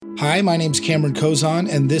Hi, my name's Cameron Kozon,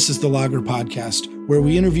 and this is the Logger Podcast, where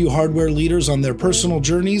we interview hardware leaders on their personal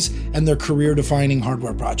journeys and their career-defining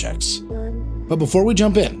hardware projects. But before we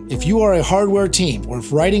jump in, if you are a hardware team or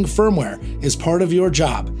if writing firmware is part of your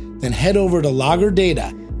job, then head over to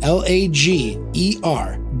LaggerData,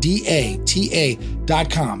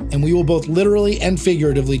 LaggerData.com, and we will both literally and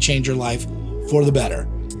figuratively change your life for the better.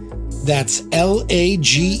 That's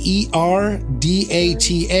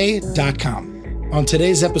LaggerData.com. On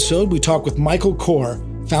today's episode, we talk with Michael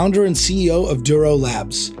Corr, founder and CEO of Duro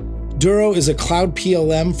Labs. Duro is a cloud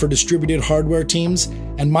PLM for distributed hardware teams,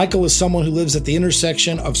 and Michael is someone who lives at the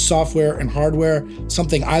intersection of software and hardware,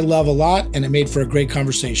 something I love a lot, and it made for a great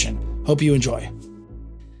conversation. Hope you enjoy.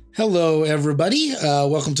 Hello, everybody.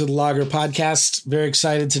 Welcome to the Logger Podcast. Very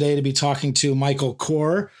excited today to be talking to Michael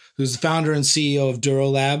Corr, who's the founder and CEO of Duro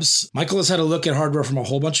Labs. Michael has had a look at hardware from a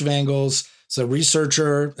whole bunch of angles. As a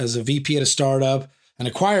researcher, as a VP at a startup, an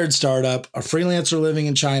acquired startup, a freelancer living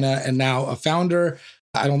in China, and now a founder.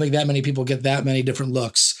 I don't think that many people get that many different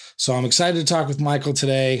looks. So I'm excited to talk with Michael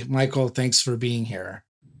today. Michael, thanks for being here.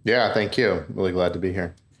 Yeah, thank you. Really glad to be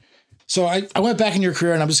here. So I went back in your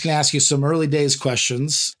career and I'm just going to ask you some early days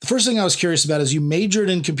questions. The first thing I was curious about is you majored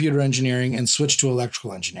in computer engineering and switched to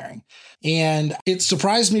electrical engineering. And it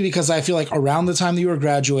surprised me because I feel like around the time that you were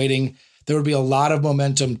graduating, there would be a lot of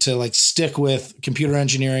momentum to stick with computer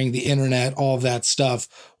engineering, the internet, all of that stuff.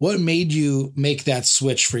 What made you make that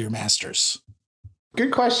switch for your master's?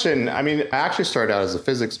 Good question. I mean, I actually started out as a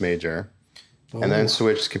physics major and then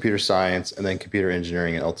switched to computer science and then computer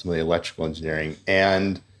engineering and ultimately electrical engineering.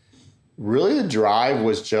 And really the drive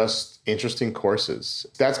was just interesting courses.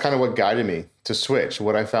 That's kind of what guided me to switch,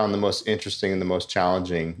 what I found the most interesting and the most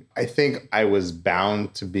challenging. I think I was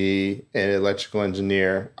bound to be an electrical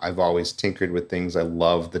engineer. I've always tinkered with things. I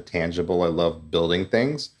love the tangible. I love building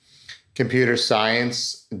things. Computer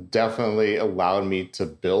science definitely allowed me to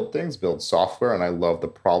build things, build software, and I love the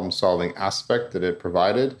problem-solving aspect that it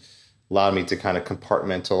provided. Allowed me to kind of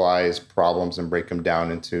compartmentalize problems and break them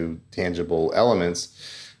down into tangible elements.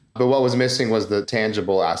 But what was missing was the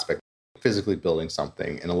tangible aspect, physically building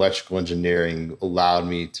something. And electrical engineering allowed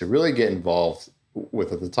me to really get involved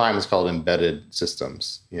with, at the time, it's called embedded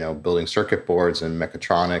systems, building circuit boards and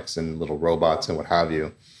mechatronics and little robots and what have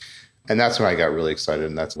you. And that's when I got really excited.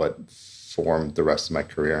 And that's what formed the rest of my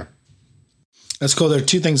career. That's cool. There are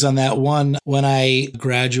two things on that. One, when I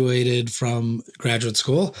graduated from graduate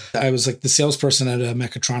school, I was the salesperson at a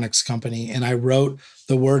mechatronics company, and I wrote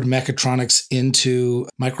the word mechatronics into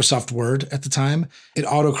Microsoft Word at the time. It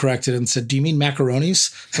autocorrected and said, "Do you mean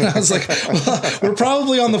macaronis?" And I was like, well, we're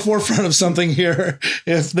probably on the forefront of something here.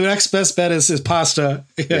 If the next best bet is pasta.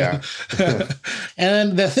 Yeah.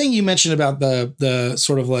 And the thing you mentioned about the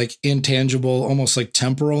sort of intangible, almost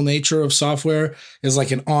temporal nature of software is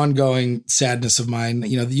an ongoing sadness of mine.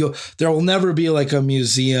 There will never be a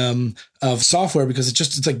museum of software because it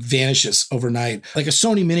vanishes overnight. A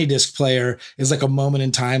Sony mini disc player is a moment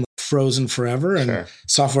in time, frozen forever, and Sure.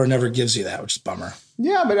 Software never gives you that, which is a bummer.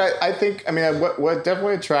 Yeah, but I think what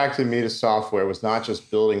definitely attracted me to software was not just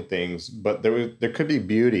building things, but there could be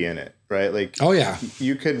beauty in it, right? Oh yeah,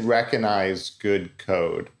 you could recognize good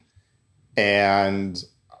code, and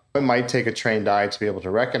it might take a trained eye to be able to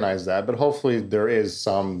recognize that, but hopefully there is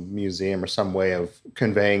some museum or some way of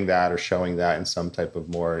conveying that or showing that in some type of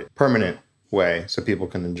more permanent way so people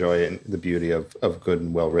can enjoy it, the beauty of good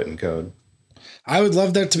and well-written code. I would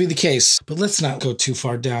love that to be the case, but let's not go too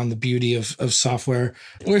far down the beauty of software.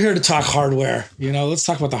 We're here to talk hardware. Let's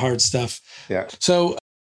talk about the hard stuff. Yeah. So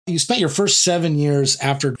you spent your first 7 years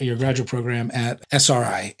after your graduate program at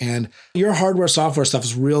SRI, and your hardware software stuff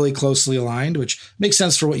is really closely aligned, which makes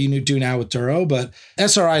sense for what you do now with Duro. But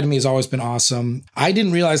SRI to me has always been awesome. I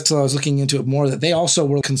didn't realize till I was looking into it more that they also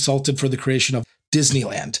were consulted for the creation of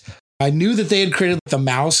Disneyland. I knew that they had created the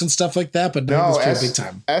mouse and stuff like that, but no, it was pretty big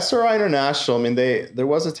time. SRI International, there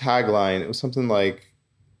was a tagline. It was something like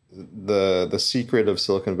the secret of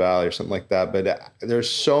Silicon Valley or something like that. But there's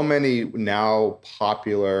so many now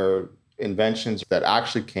popular inventions that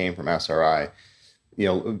actually came from SRI.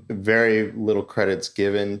 Very little credits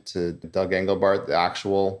given to Doug Engelbart, the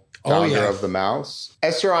actual founder of the mouse.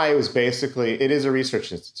 SRI was it is a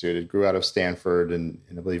research institute. It grew out of Stanford and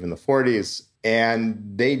I believe in the 40s. And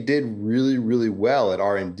they did really, really well at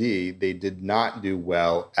R&D. They did not do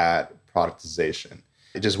well at productization.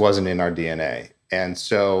 It just wasn't in our DNA. And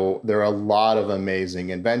so there are a lot of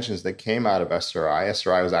amazing inventions that came out of SRI.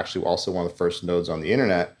 SRI was actually also one of the first nodes on the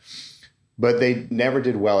internet, but they never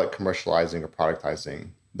did well at commercializing or productizing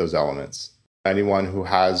those elements. Anyone who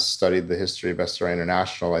has studied the history of SRI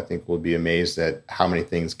International, I think, will be amazed at how many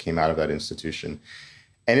things came out of that institution.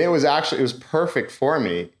 And it was perfect for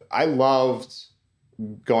me. I loved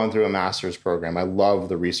going through a master's program. I love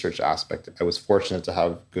the research aspect. I was fortunate to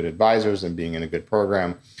have good advisors and being in a good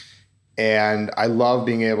program. And I love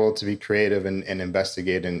being able to be creative and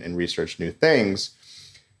investigate and research new things.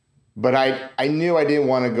 But I knew I didn't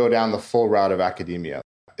want to go down the full route of academia.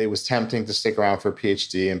 It was tempting to stick around for a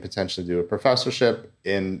PhD and potentially do a professorship.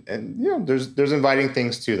 And there's inviting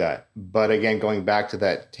things to that. But again, going back to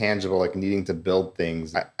that tangible, like needing to build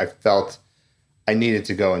things, I felt I needed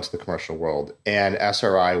to go into the commercial world. And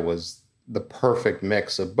SRI was the perfect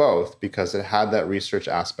mix of both because it had that research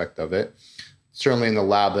aspect of it. Certainly in the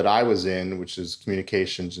lab that I was in, which is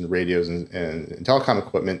communications and radios and telecom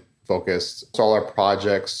equipment focused. So all our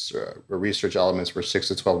projects or research elements were 6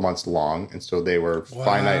 to 12 months long. And so they were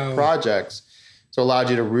finite projects. So it allowed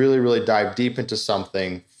you to really, really dive deep into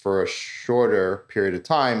something for a shorter period of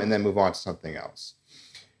time and then move on to something else.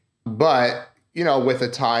 But, with a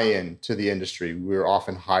tie-in to the industry, we were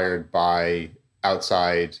often hired by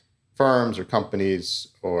outside firms or companies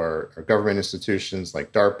or government institutions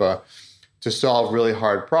like DARPA to solve really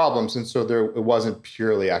hard problems. And so it wasn't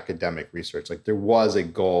purely academic research. Like there was a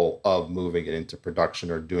goal of moving it into production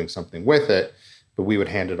or doing something with it, but we would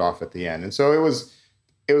hand it off at the end. And so it was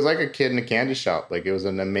like a kid in a candy shop. Like it was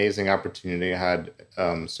an amazing opportunity. I had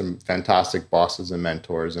some fantastic bosses and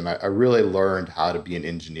mentors, and I really learned how to be an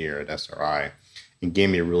engineer at SRI and gave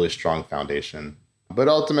me a really strong foundation. But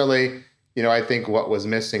ultimately, I think what was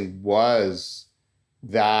missing was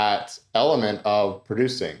that element of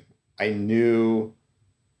producing. I knew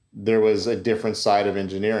there was a different side of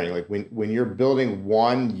engineering. Like when you're building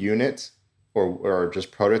one unit or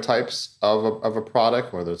just prototypes of a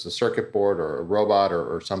product, whether it's a circuit board or a robot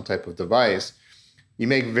or some type of device, you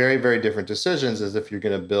make very, very different decisions as if you're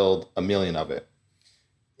going to build a million of it.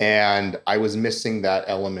 And I was missing that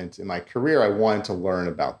element in my career. I wanted to learn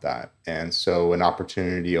about that. And so an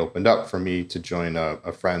opportunity opened up for me to join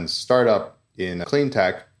a friend's startup in clean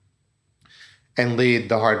tech and lead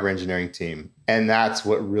the hardware engineering team. And that's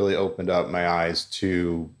what really opened up my eyes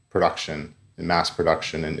to production and mass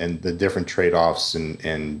production and the different trade-offs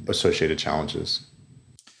and associated challenges.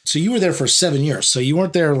 So you were there for 7 years. So you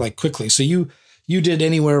weren't there like quickly. So you did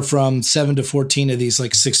anywhere from 7 to 14 of these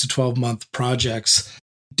like 6 to 12 month projects.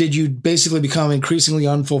 Did you basically become increasingly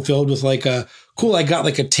unfulfilled with like I got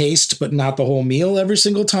like a taste, but not the whole meal every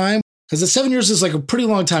single time? Because the 7 years is like a pretty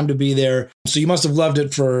long time to be there. So you must have loved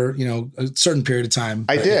it for, a certain period of time.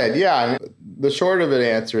 I did, yeah. The short of it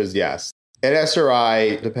answer is yes. At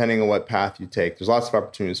SRI, depending on what path you take, there's lots of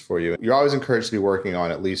opportunities for you. You're always encouraged to be working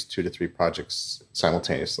on at least 2 to 3 projects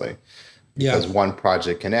simultaneously. Yeah. Because one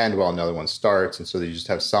project can end while another one starts. And so you just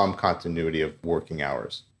have some continuity of working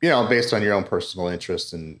hours, based on your own personal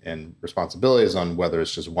interests and responsibilities on whether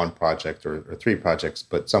it's just one project or 3 projects,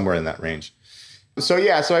 but somewhere in that range. So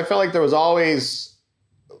I felt like there was always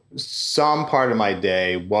some part of my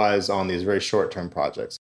day was on these very short-term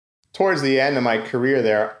projects. Towards the end of my career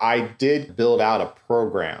there, I did build out a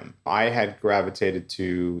program. I had gravitated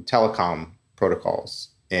to telecom protocols.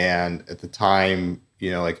 And at the time,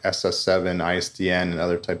 like SS7, ISDN, and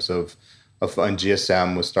other types of and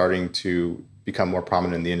GSM was starting to become more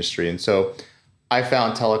prominent in the industry. And so I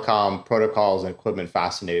found telecom protocols and equipment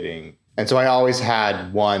fascinating. And so I always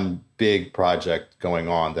had one big project going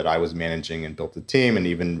on that I was managing and built a team and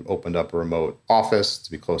even opened up a remote office to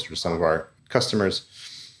be closer to some of our customers.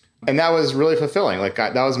 And that was really fulfilling.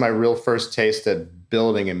 That was my real first taste at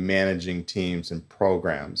building and managing teams and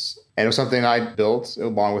programs. And it was something I built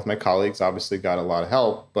along with my colleagues, obviously got a lot of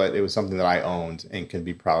help, but it was something that I owned and can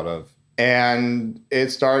be proud of. And it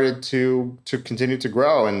started to continue to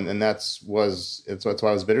grow. And that's why it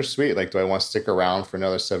was bittersweet. Like, do I want to stick around for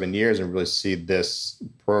another 7 years and really see this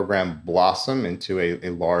program blossom into a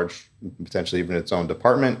large, potentially even its own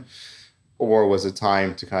department? Or was it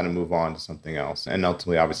time to kind of move on to something else? And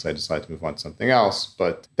ultimately, obviously, I decided to move on to something else.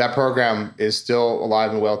 But that program is still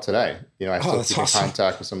alive and well today. I still keep in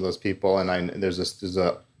contact with some of those people. And there's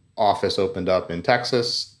a office opened up in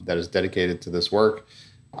Texas that is dedicated to this work.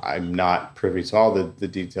 I'm not privy to all the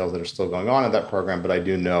details that are still going on in that program, but I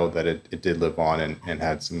do know that it did live on and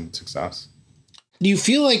had some success. Do you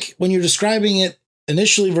feel like when you're describing it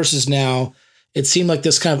initially versus now, it seemed like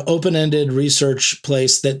this kind of open-ended research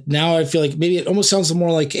place that now I feel like maybe it almost sounds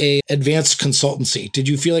more like a advanced consultancy. Did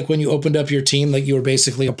you feel like when you opened up your team, like you were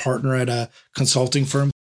basically a partner at a consulting firm?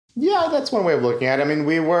 Yeah, that's one way of looking at it. I mean,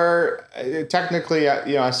 we were technically,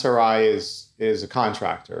 SRI is is a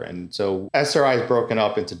contractor. And so SRI is broken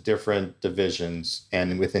up into different divisions,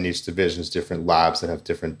 and within each division is different labs that have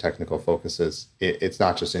different technical focuses. It's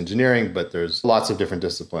not just engineering, but there's lots of different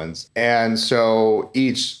disciplines. And so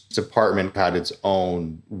each department had its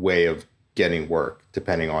own way of getting work,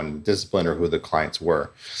 depending on the discipline or who the clients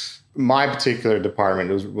were. My particular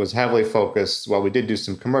department was heavily focused. While we did do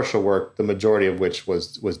some commercial work, the majority of which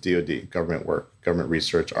was DoD, government work, government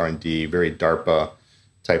research, R&D, very DARPA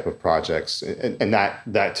type of projects. And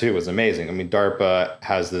that too was amazing. I mean, DARPA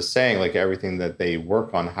has this saying, like, everything that they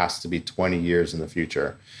work on has to be 20 years in the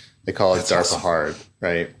future. They call it That's DARPA awesome. Hard,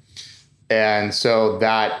 right? And so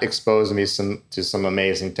that exposed me to some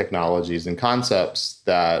amazing technologies and concepts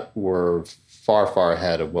that were far, far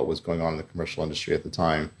ahead of what was going on in the commercial industry at the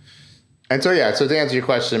time. And so, so to answer your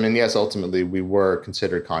question, I mean, yes, ultimately we were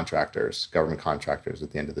considered contractors, government contractors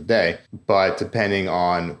at the end of the day. But depending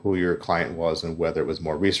on who your client was and whether it was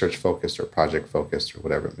more research focused or project focused or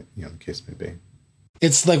whatever, the case may be.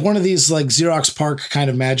 It's like one of these like Xerox PARC kind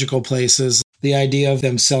of magical places. The idea of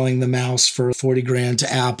them selling the mouse for $40,000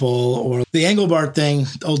 to Apple, or the Engelbart thing,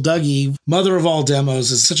 old Dougie, mother of all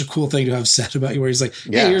demos, is such a cool thing to have said about you, where he's like,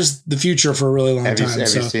 hey, here's the future for a really long time. Have you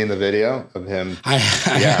seen the video of him? I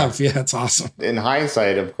have. Yeah, it's awesome. In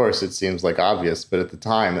hindsight, of course, it seems like obvious, but at the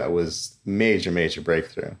time, that was major, major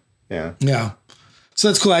breakthrough. Yeah. Yeah. So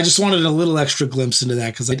that's cool. I just wanted a little extra glimpse into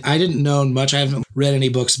that because I didn't know much. I haven't read any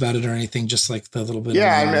books about it or anything, just like the little bit.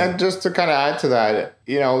 Yeah, and just to kind of add to that,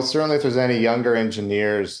 certainly if there's any younger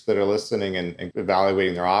engineers that are listening and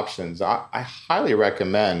evaluating their options, I highly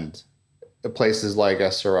recommend places like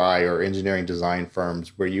SRI or engineering design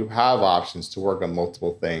firms where you have options to work on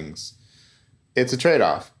multiple things. It's a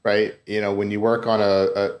trade-off, right? When you work on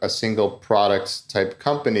a single product type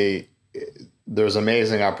company, there's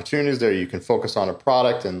amazing opportunities there. You can focus on a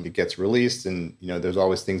product and it gets released, and there's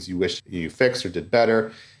always things you wish you fixed or did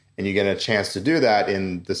better, and you get a chance to do that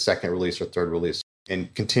in the second release or third release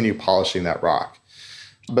and continue polishing that rock.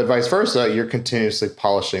 But vice versa, you're continuously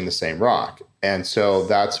polishing the same rock. And so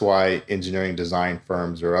that's why engineering design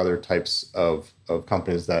firms or other types of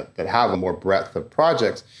companies that have a more breadth of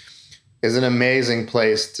projects is an amazing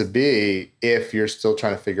place to be if you're still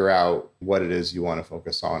trying to figure out what it is you want to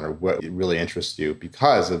focus on or what really interests you.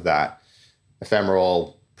 Because of that,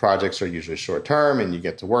 ephemeral projects are usually short term, and you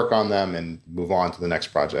get to work on them and move on to the next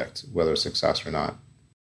project, whether it's success or not.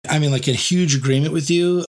 I mean, like, in huge agreement with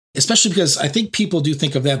you, especially because I think people do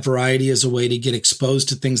think of that variety as a way to get exposed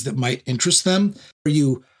to things that might interest them.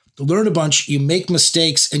 You learn a bunch, you make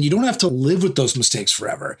mistakes, and you don't have to live with those mistakes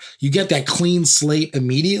forever. You get that clean slate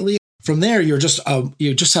immediately. From there, you just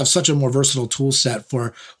have such a more versatile tool set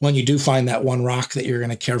for when you do find that one rock that you're going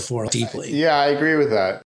to care for deeply. Yeah, I agree with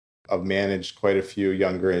that. I've managed quite a few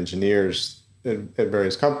younger engineers at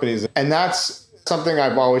various companies. And that's something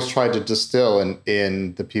I've always tried to distill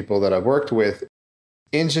in the people that I've worked with.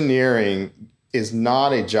 Engineering is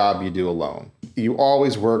not a job you do alone. You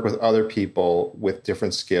always work with other people with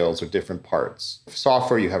different skills or different parts.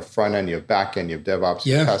 Software, you have front end, you have back end, you have DevOps,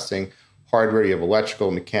 you have testing. Hardware, you have electrical,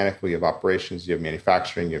 mechanical, you have operations, you have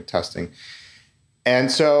manufacturing, you have testing. And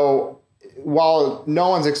so while no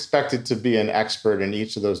one's expected to be an expert in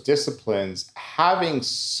each of those disciplines, having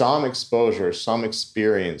some exposure, some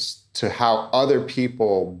experience to how other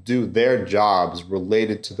people do their jobs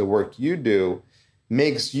related to the work you do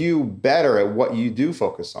makes you better at what you do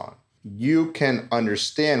focus on. You can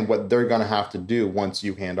understand what they're going to have to do once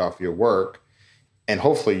you hand off your work. And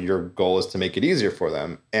hopefully your goal is to make it easier for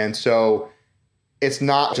them. And so it's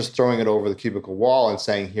not just throwing it over the cubicle wall and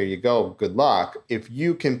saying, here you go, good luck. If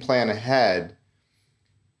you can plan ahead,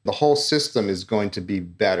 the whole system is going to be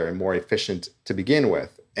better and more efficient to begin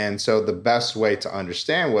with. And so the best way to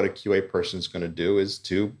understand what a QA person is going to do is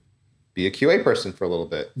to be a QA person for a little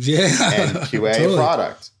bit. Yeah. And QA totally. A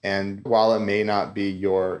product. And while it may not be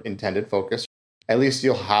your intended focus, at least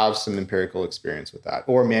you'll have some empirical experience with that,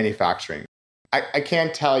 or manufacturing. I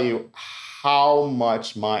can't tell you how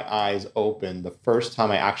much my eyes opened the first time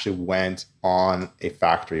I actually went on a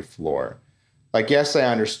factory floor. Like, yes, I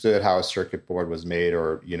understood how a circuit board was made,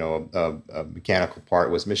 or, a mechanical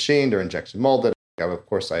part was machined or injection molded. Of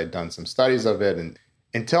course, I had done some studies of it. And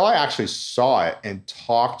until I actually saw it and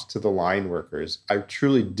talked to the line workers, I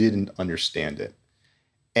truly didn't understand it.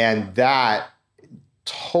 And that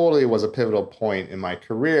totally was a pivotal point in my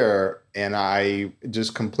career, and I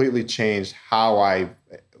just completely changed how I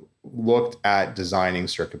looked at designing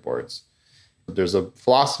circuit boards. There's a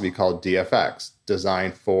philosophy called DFX,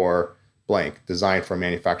 design for blank, design for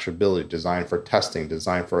manufacturability, design for testing,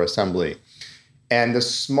 design for assembly. And the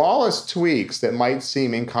smallest tweaks that might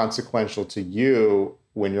seem inconsequential to you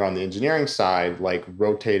when you're on the engineering side, like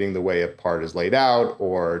rotating the way a part is laid out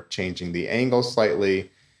or changing the angle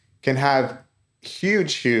slightly can have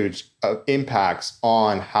huge impacts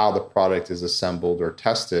on how the product is assembled or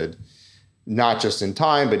tested, not just in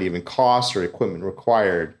time, but even cost or equipment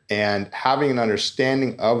required. And having an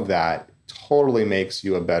understanding of that totally makes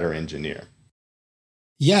you a better engineer.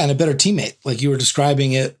 Yeah, and a better teammate. Like you were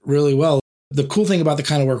describing it really well. The cool thing about the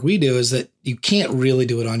kind of work we do is that you can't really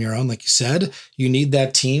do it on your own. Like you said, you need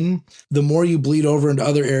that team. The more you bleed over into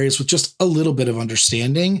other areas with just a little bit of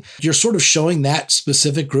understanding, you're sort of showing that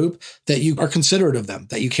specific group that you are considerate of them,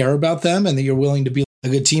 that you care about them, and that you're willing to be a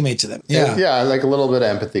good teammate to them. Yeah. Yeah, like a little bit of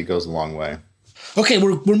empathy goes a long way. Okay,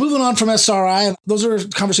 we're moving on from SRI. Those are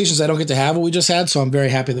conversations I don't get to have what we just had, so I'm very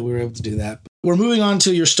happy that we were able to do that. We're moving on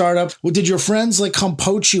to your startup. Well, did your friends like come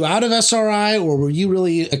poach you out of SRI, or were you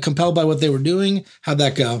really compelled by what they were doing? How'd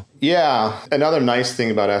that go? Yeah. Another nice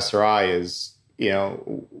thing about SRI is,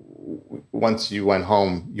 once you went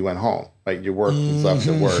home, you went home. Like your work was left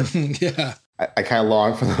at work. Yeah. I kind of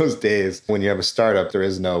long for those days when you have a startup, there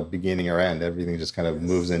is no beginning or end. Everything just kind of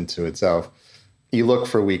moves into itself. You look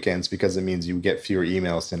for weekends because it means you get fewer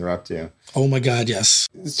emails to interrupt you. Oh my God, yes.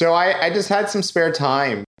 So I just had some spare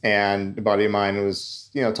time, and a buddy of mine was,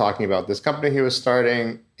 talking about this company he was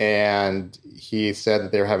starting, and he said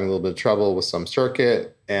that they were having a little bit of trouble with some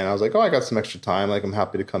circuit. And I was like, oh, I got some extra time. Like, I'm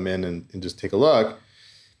happy to come in and just take a look.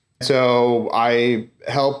 So I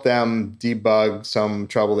helped them debug some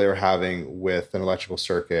trouble they were having with an electrical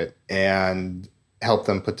circuit and help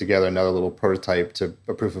them put together another little prototype to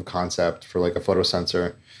a proof of concept for like a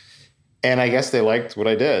photosensor. And I guess they liked what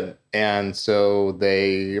I did. And so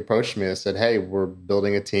they approached me and said, hey, we're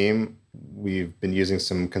building a team. We've been using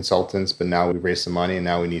some consultants, but now we've raised some money and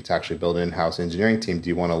now we need to actually build an in-house engineering team. Do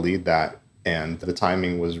you want to lead that? And the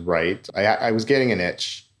timing was right. I was getting an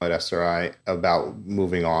itch at SRI about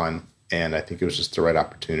moving on. And I think it was just the right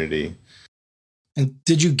opportunity. And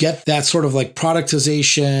did you get that sort of like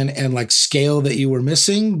productization and like scale that you were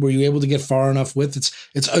missing? Were you able to get far enough with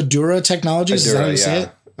it's Adura Technologies? Is that how you say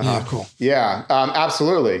it? Yeah, cool. Yeah,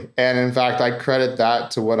 absolutely. And in fact, I credit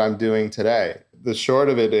that to what I'm doing today. The short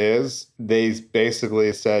of it is they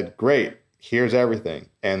basically said, great, here's everything.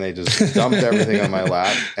 And they just dumped everything on my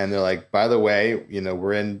lap. And they're like, by the way,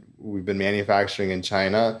 we've been manufacturing in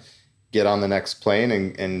China, get on the next plane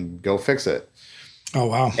and go fix it. Oh,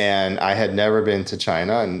 wow. And I had never been to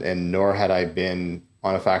China, and nor had I been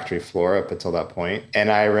on a factory floor up until that point. And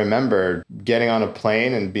I remember getting on a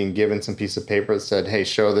plane and being given some piece of paper that said, hey,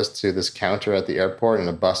 show this to this counter at the airport and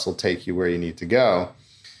a bus will take you where you need to go.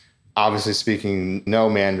 Obviously speaking no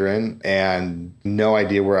Mandarin and no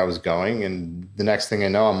idea where I was going. And the next thing I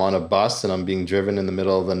know, I'm on a bus and I'm being driven in the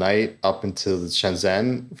middle of the night up into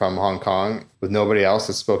Shenzhen from Hong Kong with nobody else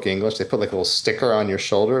that spoke English. They put like a little sticker on your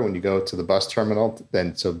shoulder when you go to the bus terminal.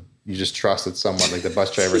 Then so you just trust that someone like the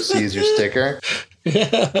bus driver sees your sticker.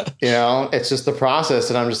 Yeah. It's just the process.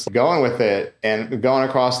 And I'm just going with it and going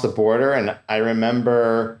across the border. And I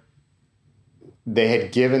remember they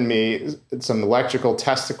had given me some electrical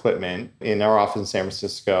test equipment in our office in San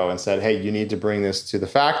Francisco and said, hey, you need to bring this to the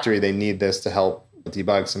factory. They need this to help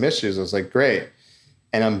debug some issues. I was like, great.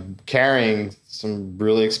 And I'm carrying some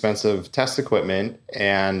really expensive test equipment.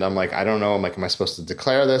 And I'm like, I don't know. I'm like, am I supposed to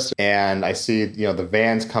declare this? And I see, the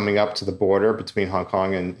vans coming up to the border between Hong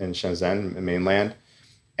Kong and Shenzhen, mainland.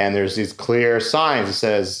 And there's these clear signs that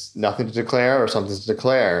says nothing to declare or something to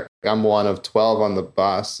declare. I'm one of 12 on the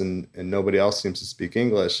bus and nobody else seems to speak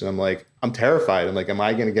English. And I'm like, I'm terrified. I'm like, am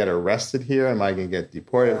I going to get arrested here? Am I going to get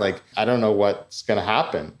deported? Like, I don't know what's going to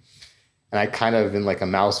happen. And I kind of, in like a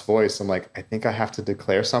mouse voice, I'm like, I think I have to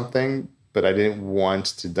declare something, but I didn't want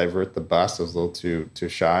to divert the bus. I was a little too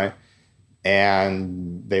shy.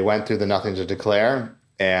 And they went through the nothing to declare.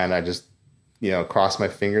 And I just, crossed my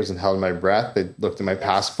fingers and held my breath. They looked at my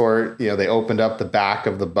passport. They opened up the back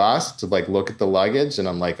of the bus to like look at the luggage. And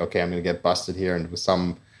I'm like, okay, I'm going to get busted here and with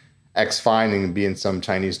some X fine and be in some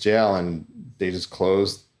Chinese jail. And they just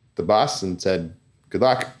closed the bus and said, good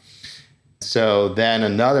luck. So then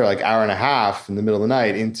another like hour and a half in the middle of the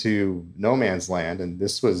night into no man's land. And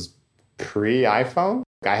this was pre-iPhone.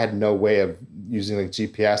 I had no way of using like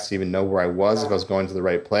GPS to even know where I was, if I was going to the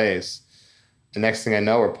right place. The next thing I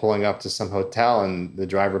know, we're pulling up to some hotel and the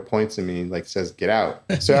driver points at me, like says, get out.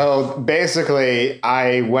 So basically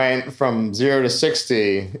I went from 0 to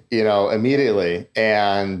 60, immediately.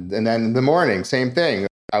 And then in the morning, same thing.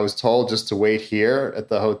 I was told just to wait here at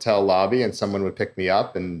the hotel lobby and someone would pick me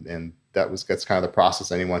up and That's kind of the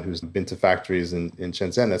process. Anyone who's been to factories in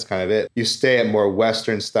Shenzhen, that's kind of it. You stay at more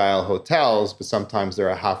Western style hotels, but sometimes they're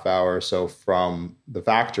a half hour or so from the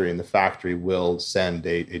factory, and the factory will send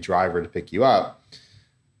a driver to pick you up.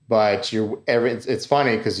 But it's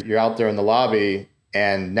funny because you're out there in the lobby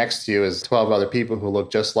and next to you is 12 other people who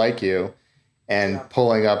look just like you. And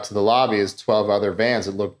pulling up to the lobby is 12 other vans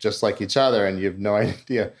that look just like each other. And you have no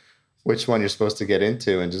idea which one you're supposed to get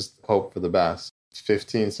into and just hope for the best.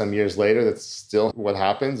 15 some years later, that's still what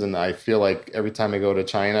happens. And I feel like every time I go to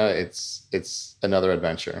China, it's another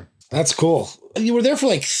adventure. That's cool. You were there for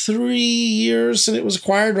like 3 years and it was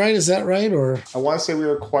acquired, right? Is that right? Or I want to say we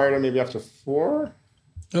were acquired maybe after 4.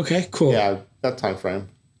 Okay, cool. Yeah, that time frame.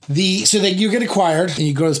 So that you get acquired and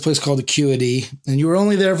you go to this place called Acuity, and you were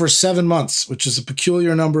only there for 7 months, which is a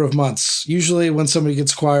peculiar number of months. Usually when somebody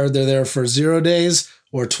gets acquired, they're there for 0 days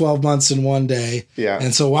or 12 months in 1 day. Yeah.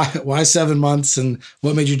 And so why 7 months, and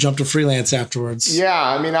what made you jump to freelance afterwards? Yeah,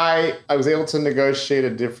 I mean, I was able to negotiate a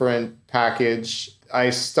different package. I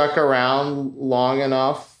stuck around long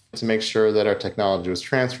enough to make sure that our technology was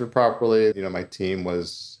transferred properly. You know, my team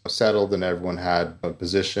was settled and everyone had a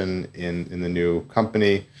position in the new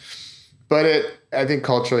company. But I think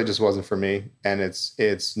culturally just wasn't for me. And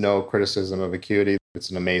it's no criticism of Acuity. It's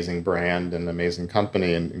an amazing brand and an amazing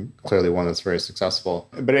company and clearly one that's very successful.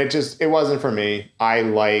 But it wasn't for me. I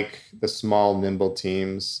like the small, nimble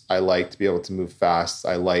teams. I like to be able to move fast.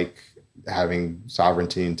 I like having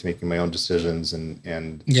sovereignty into making my own decisions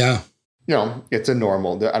and yeah. You know, it's a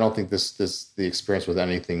normal. I don't think the experience was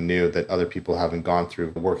anything new that other people haven't gone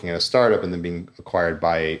through working at a startup and then being acquired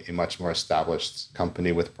by a much more established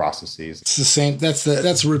company with processes. It's the same.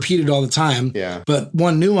 That's repeated all the time. Yeah. But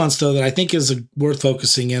one nuance though that I think is worth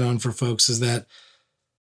focusing in on for folks is that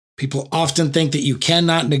people often think that you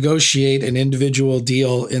cannot negotiate an individual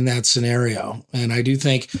deal in that scenario. And I do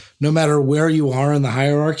think no matter where you are in the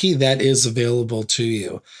hierarchy, that is available to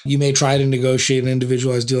you. You may try to negotiate an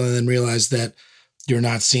individualized deal and then realize that you're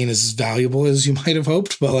not seen as valuable as you might have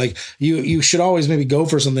hoped. But like you should always maybe go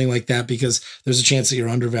for something like that because there's a chance that you're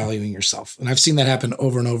undervaluing yourself. And I've seen that happen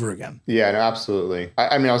over and over again. Yeah, no, absolutely.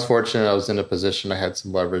 I mean, I was fortunate. I was in a position, I had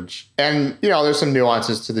some leverage. And, you know, there's some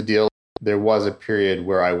nuances to the deal. There was a period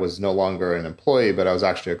where I was no longer an employee, but I was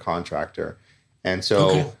actually a contractor. And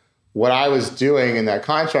so what I was doing in that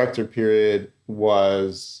contractor period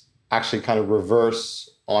was actually kind of reverse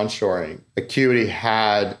onshoring. Acuity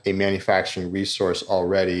had a manufacturing resource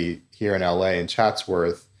already here in LA in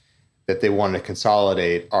Chatsworth that they wanted to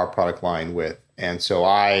consolidate our product line with. And so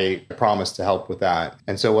I promised to help with that.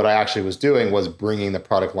 And so what I actually was doing was bringing the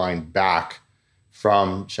product line back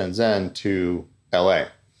from Shenzhen to LA.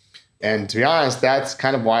 And to be honest, that's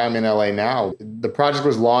kind of why I'm in LA now. The project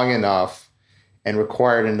was long enough and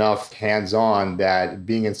required enough hands-on that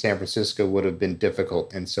being in San Francisco would have been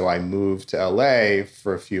difficult. And so I moved to LA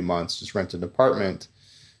for a few months, just rented an apartment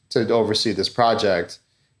to oversee this project.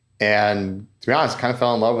 And to be honest, kind of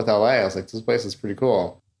fell in love with LA. I was like, this place is pretty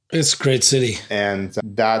cool. It's a great city. And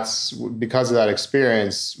that's because of that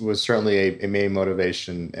experience was certainly a main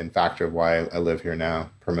motivation and factor of why I live here now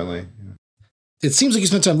permanently. It seems like you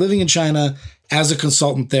spent time living in China as a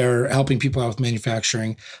consultant there, helping people out with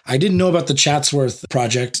manufacturing. I didn't know about the Chatsworth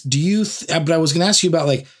project. But I was going to ask you about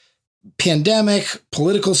like pandemic,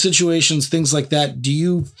 political situations, things like that. Do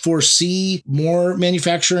you foresee more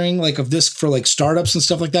manufacturing like of this for like startups and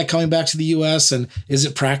stuff like that coming back to the US? And is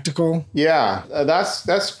it practical? Yeah,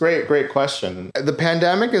 that's great question. The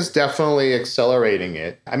pandemic is definitely accelerating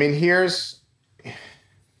it. I mean, here's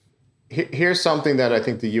something that I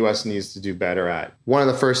think the US needs to do better at. One of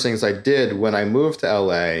the first things I did when I moved to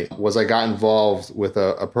LA was I got involved with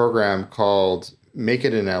a program called Make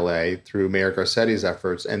It in LA through Mayor Garcetti's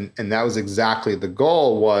efforts. And that was exactly the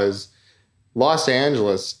goal was Los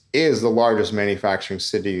Angeles is the largest manufacturing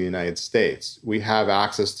city in the United States. We have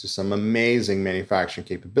access to some amazing manufacturing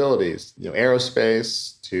capabilities,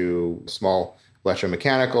 aerospace to small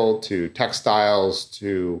electromechanical to textiles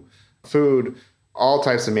to food. All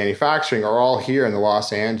types of manufacturing are all here in the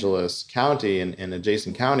Los Angeles County and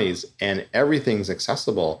adjacent counties, and everything's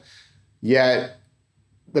accessible. Yet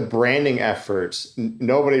the branding efforts,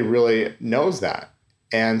 nobody really knows that.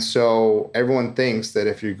 And so everyone thinks that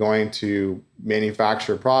if you're going to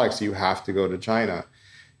manufacture products, you have to go to China.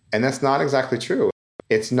 And that's not exactly true.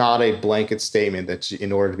 It's not a blanket statement that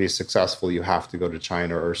in order to be successful, you have to go to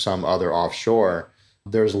China or some other offshore.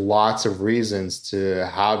 There's lots of reasons to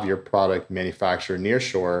have your product manufactured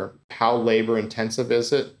nearshore. How labor intensive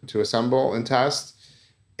is it to assemble and test?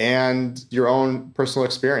 And your own personal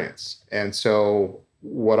experience. And so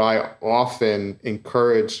what I often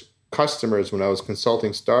encourage customers when I was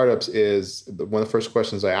consulting startups is one of the first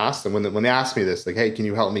questions I asked them when they asked me this, like, hey, can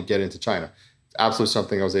you help me get into China? It's absolutely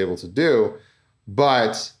something I was able to do.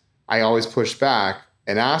 But I always pushed back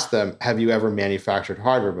and asked them, have you ever manufactured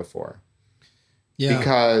hardware before? Yeah.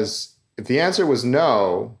 Because if the answer was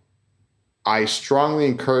no, I strongly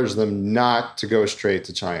encourage them not to go straight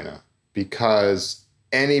to China, because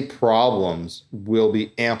any problems will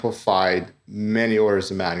be amplified many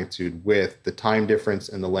orders of magnitude with the time difference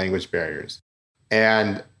and the language barriers.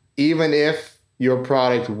 And even if your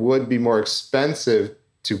product would be more expensive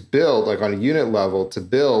to build, like on a unit level, to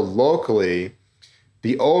build locally,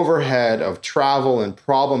 the overhead of travel and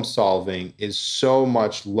problem solving is so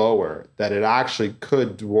much lower that it actually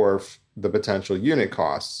could dwarf the potential unit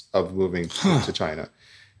costs of moving to China.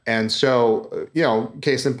 And so,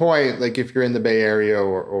 case in point, like if you're in the Bay Area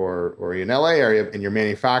or in LA area and you're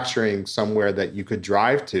manufacturing somewhere that you could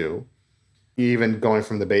drive to, even going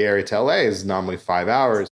from the Bay Area to LA is normally 5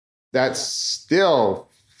 hours. That's still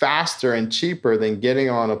faster and cheaper than getting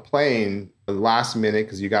on a plane the last minute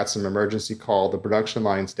because you got some emergency call, the production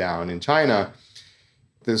line's down in China.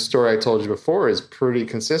 The story I told you before is pretty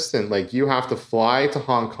consistent. Like you have to fly to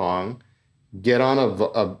Hong Kong, get on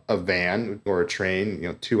a van or a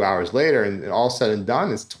train, 2 hours later, and all said and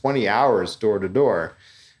done, it's 20 hours door to door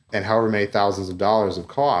and however many thousands of dollars of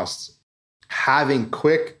costs. Having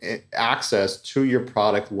quick access to your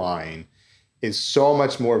product line is so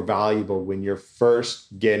much more valuable when you're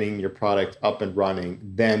first getting your product up and running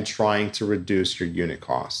than trying to reduce your unit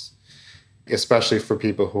costs, especially for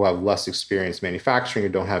people who have less experience manufacturing or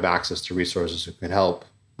don't have access to resources who can help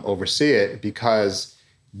oversee it, because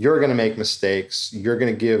you're going to make mistakes. You're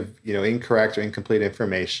going to give, incorrect or incomplete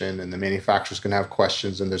information, and the manufacturer's going to have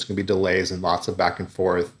questions, and there's going to be delays and lots of back and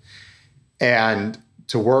forth. And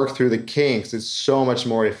to work through the kinks, it's so much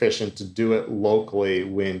more efficient to do it locally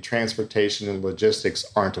when transportation and logistics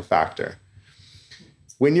aren't a factor.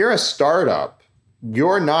 When you're a startup,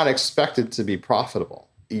 you're not expected to be profitable.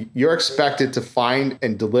 You're expected to find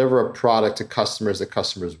and deliver a product to customers that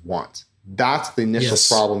customers want. That's the initial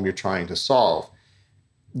problem you're trying to solve.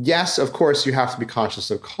 Yes, of course, you have to be conscious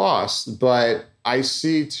of costs, but I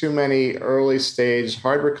see too many early stage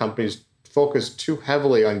hardware companies focus too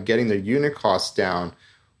heavily on getting their unit costs down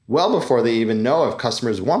well before they even know if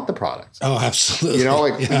customers want the product. Oh, absolutely.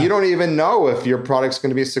 You don't even know if your product's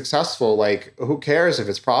going to be successful. Like, who cares if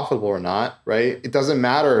it's profitable or not, right? It doesn't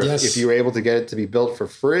matter if you're able to get it to be built for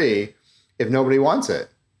free if nobody wants it.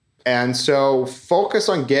 And so focus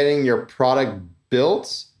on getting your product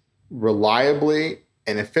built reliably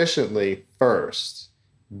and efficiently first.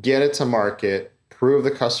 Get it to market, prove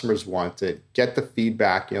the customers want it, get the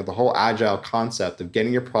feedback, the whole agile concept of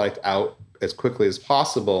getting your product out as quickly as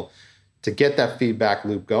possible to get that feedback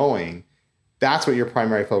loop going. That's what your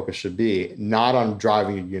primary focus should be, not on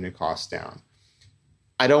driving your unit costs down.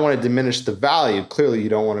 I don't want to diminish the value. Clearly, you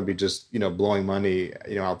don't want to be just, blowing money,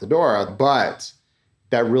 out the door, but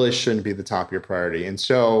that really shouldn't be the top of your priority. And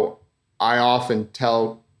so I often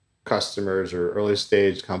tell customers or early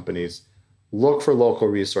stage companies, look for local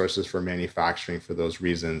resources for manufacturing for those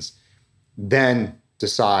reasons. Then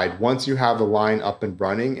decide, once you have the line up and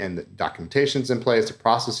running and the documentation's in place, the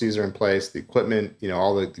processes are in place, the equipment,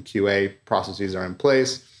 all the QA processes are in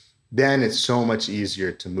place, then it's so much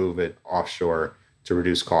easier to move it offshore to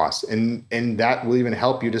reduce costs. And that will even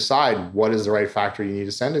help you decide what is the right factory you need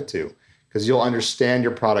to send it to, because you'll understand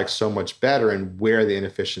your product so much better and where the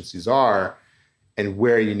inefficiencies are and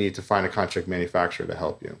where you need to find a contract manufacturer to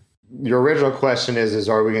help you. Your original question is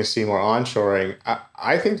are we going to see more onshoring?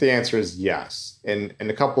 I think the answer is yes, and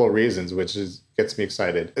a couple of reasons, which gets me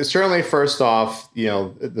excited. Certainly, first off,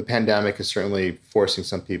 the pandemic is certainly forcing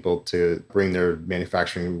some people to bring their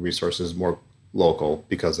manufacturing resources more local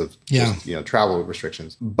because of travel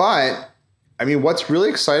restrictions. But I mean, what's really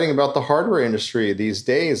exciting about the hardware industry these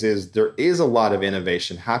days is there is a lot of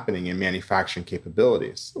innovation happening in manufacturing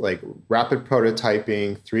capabilities, like rapid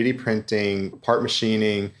prototyping, 3D printing, part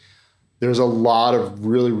machining. There's a lot of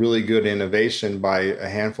really, really good innovation by a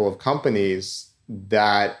handful of companies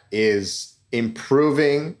that is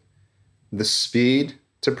improving the speed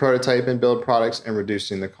to prototype and build products and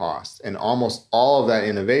reducing the cost. And almost all of that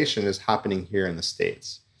innovation is happening here in the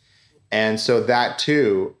States. And so that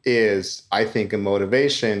too is, I think, a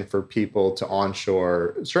motivation for people to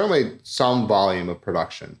onshore certainly some volume of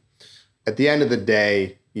production. At the end of the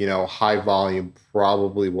day, high volume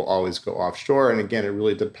probably will always go offshore. And again, it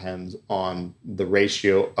really depends on the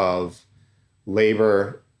ratio of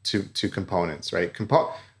labor to components, right?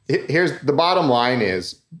 Here's the bottom line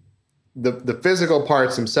is the physical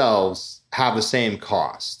parts themselves have the same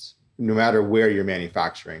cost, no matter where you're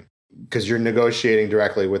manufacturing. because you're negotiating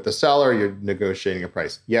directly with the seller, you're negotiating a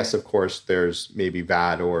price. Yes, of course, there's maybe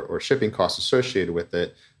VAT or shipping costs associated with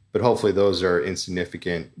it, but hopefully those are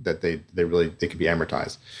insignificant that they can be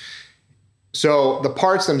amortized. So the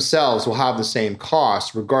parts themselves will have the same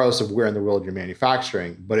cost regardless of where in the world you're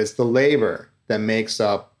manufacturing, but it's the labor that makes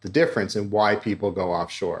up the difference in why people go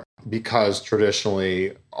offshore, because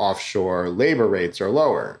traditionally offshore labor rates are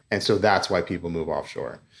lower. And so that's why people move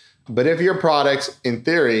offshore. But if your products, in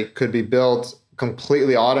theory, could be built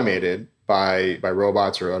completely automated by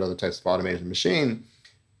robots or other types of automated machine,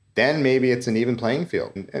 then maybe it's an even playing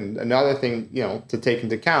field. And another thing, to take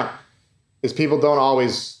into account is people don't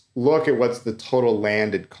always look at what's the total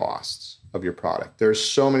landed costs of your product. There's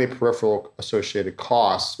so many peripheral associated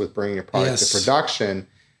costs with bringing a product to production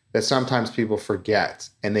that sometimes people forget,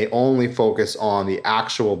 and they only focus on the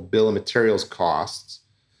actual bill of materials costs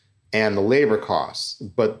and the labor costs.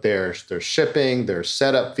 But there's shipping, there's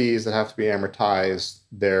setup fees that have to be amortized,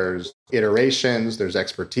 there's iterations, there's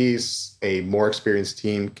expertise. A more experienced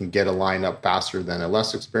team can get a line up faster than a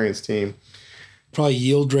less experienced team. Probably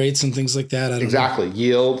yield rates and things like that. Exactly.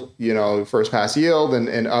 Yield, first pass yield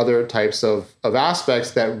and other types of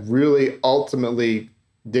aspects that really ultimately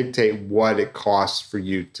dictate what it costs for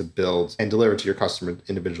you to build and deliver to your customer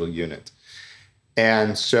individual unit.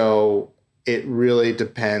 And so it really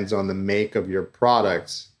depends on the make of your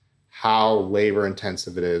product, how labor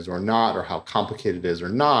intensive it is or not, or how complicated it is or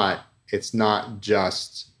not. It's not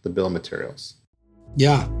just the bill of materials.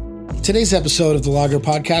 Yeah. Today's episode of the Lager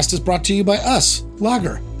Podcast is brought to you by us,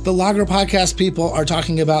 Lager. The Lager Podcast people are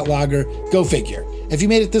talking about Lager. Go figure. If you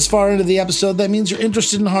made it this far into the episode, that means you're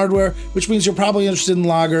interested in hardware, which means you're probably interested in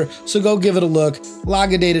Lager. So go give it a look.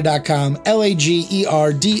 Lagerdata.com,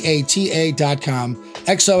 Lagerdata.com.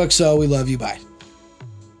 XOXO, we love you. Bye.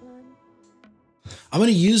 I'm going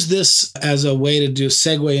to use this as a way to do a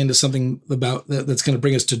segue into something about that's going to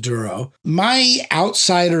bring us to Duro. My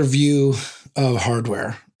outsider view of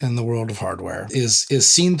hardware in the world of hardware is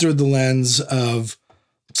seen through the lens of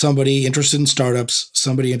somebody interested in startups,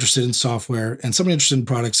 somebody interested in software, and somebody interested in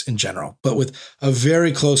products in general, but with a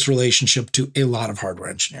very close relationship to a lot of hardware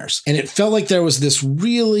engineers. And it felt like there was this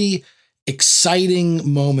really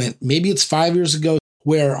exciting moment, maybe it's 5 years ago,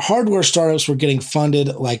 where hardware startups were getting funded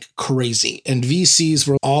like crazy and VCs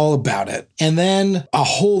were all about it. And then a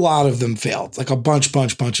whole lot of them failed, like a bunch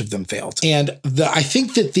of them failed. And I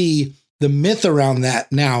think that the myth around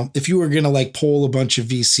that now, if you were going to like poll a bunch of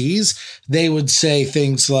VCs, they would say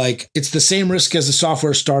things like, it's the same risk as a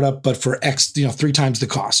software startup, but for X, 3 times the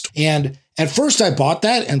cost. And at first I bought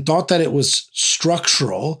that and thought that it was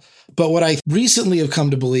structural. But what I recently have come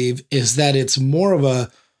to believe is that it's more of a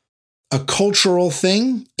cultural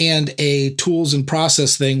thing and a tools and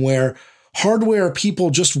process thing where hardware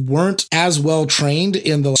people just weren't as well trained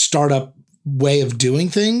in the startup way of doing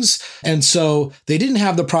things. And so they didn't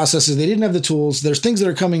have the processes, they didn't have the tools. There's things that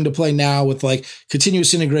are coming to play now with like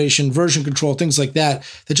continuous integration, version control, things like that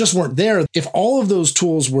just weren't there. If all of those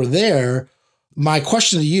tools were there, my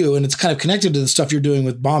question to you, and it's kind of connected to the stuff you're doing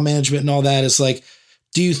with BOM management and all that, is like,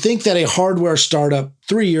 do you think that a hardware startup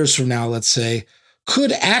 3 years from now, let's say,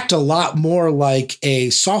 could act a lot more like a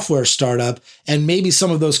software startup, and maybe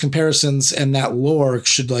some of those comparisons and that lore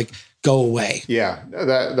should like go away? Yeah,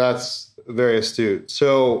 that's very astute.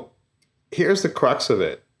 So here's the crux of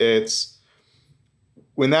it. It's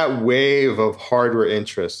when that wave of hardware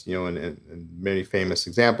interest, and many famous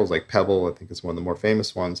examples like Pebble, I think it's one of the more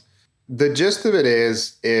famous ones. The gist of it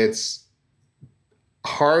is it's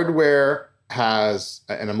hardware has,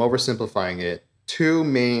 and I'm oversimplifying it, 2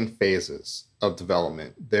 main phases of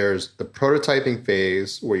development. There's the prototyping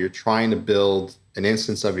phase where you're trying to build an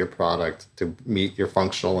instance of your product to meet your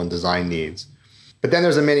functional and design needs. But then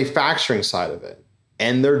there's a manufacturing side of it.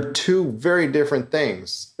 And they're 2 very different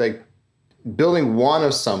things. Like building one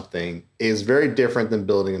of something is very different than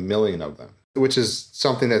building a million of them, which is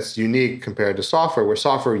something that's unique compared to software, where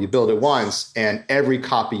software, you build it once and every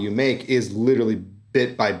copy you make is literally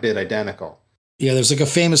bit by bit identical. Yeah, there's like a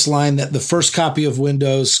famous line that the first copy of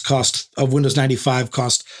Windows 95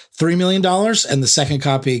 cost $3 million and the second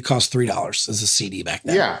copy cost $3 as a CD back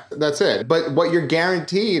then. Yeah, that's it. But what you're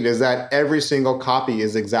guaranteed is that every single copy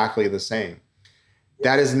is exactly the same.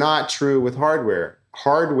 That is not true with hardware.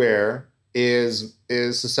 Hardware is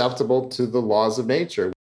susceptible to the laws of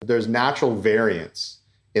nature. There's natural variance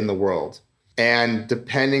in the world. And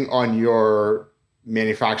depending on your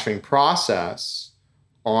manufacturing process,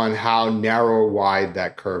 on how narrow or wide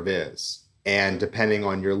that curve is, and depending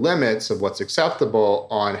on your limits of what's acceptable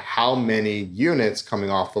on how many units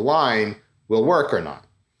coming off the line will work or not.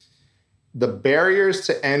 the barriers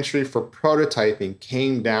to entry for prototyping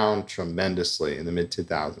came down tremendously in the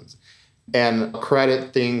mid-2000s. And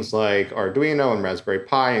credit things like Arduino and Raspberry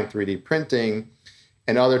Pi and 3D printing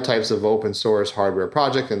and other types of open source hardware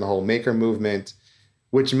project and the whole maker movement,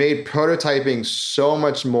 which made prototyping so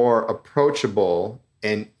much more approachable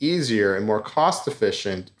and easier and more cost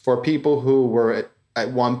efficient for people who were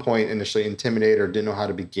at one point initially intimidated or didn't know how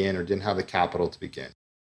to begin or didn't have the capital to begin.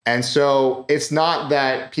 And so it's not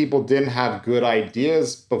that people didn't have good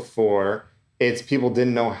ideas before, it's people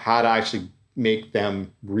didn't know how to actually make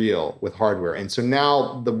them real with hardware. And so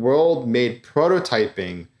now the world made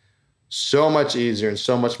prototyping so much easier and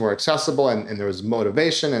so much more accessible, and there was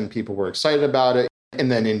motivation and people were excited about it.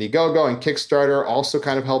 And then Indiegogo and Kickstarter also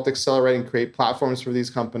kind of helped accelerate and create platforms for these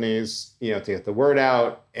companies, to get the word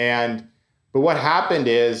out. But what happened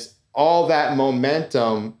is all that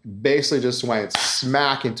momentum basically just went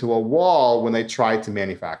smack into a wall when they tried to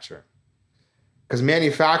manufacture. Because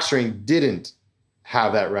manufacturing didn't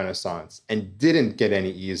have that renaissance and didn't get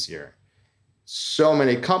any easier. So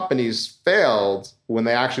many companies failed when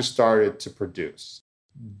they actually started to produce.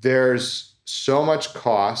 There's so much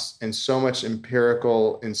cost and so much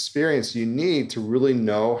empirical experience you need to really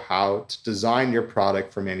know how to design your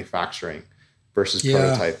product for manufacturing versus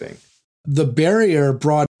prototyping. The barrier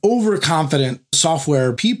brought overconfident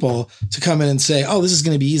software people to come in and say, oh, this is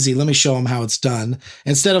going to be easy. Let me show them how it's done.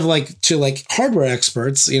 Instead of to hardware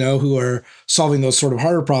experts, who are solving those sort of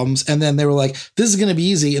harder problems. And then they were like, this is going to be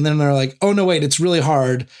easy. And then they're like, oh, no, wait, it's really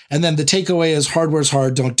hard. And then the takeaway is hardware's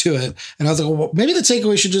hard. Don't do it. And I was like, well, maybe the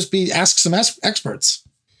takeaway should just be ask some experts.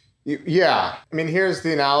 Yeah. I mean, here's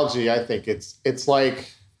the analogy. I think it's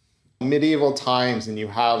like medieval times and you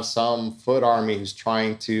have some foot army who's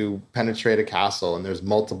trying to penetrate a castle and there's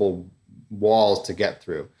multiple walls to get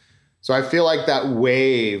through. So I feel like that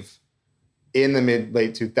wave in the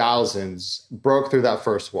late 2000s broke through that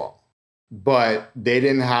first wall, but they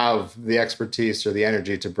didn't have the expertise or the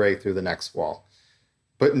energy to break through the next wall.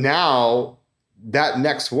 But now that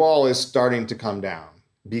next wall is starting to come down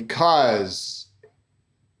because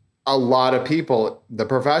a lot of people, the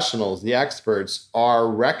professionals, the experts, are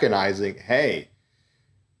recognizing, hey,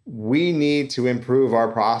 we need to improve our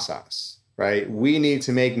process, right? We need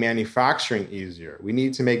to make manufacturing easier. We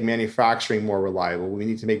need to make manufacturing more reliable. We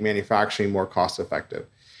need to make manufacturing more cost effective.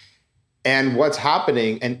 And what's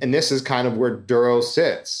happening, and this is kind of where Duro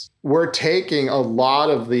sits, we're taking a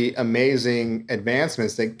lot of the amazing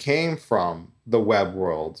advancements that came from the web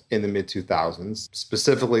world in the mid-2000s,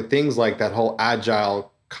 specifically things like that whole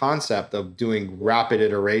agile concept of doing rapid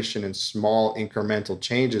iteration and small incremental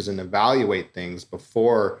changes and evaluate things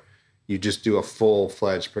before you just do a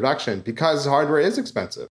full-fledged production, because hardware is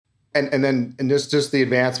expensive. And then there's just the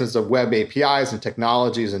advancements of web APIs and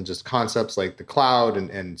technologies and just concepts like the cloud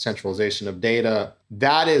and centralization of data.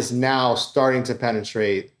 That is now starting to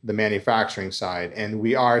penetrate the manufacturing side. And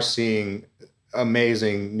we are seeing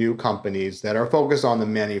amazing new companies that are focused on the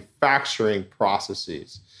manufacturing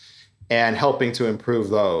processes and helping to improve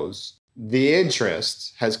those. The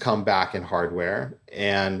interest has come back in hardware.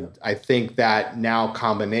 And I think that now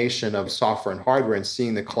combination of software and hardware and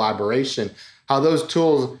seeing the collaboration, how those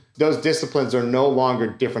tools, those disciplines are no longer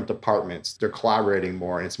different departments. They're collaborating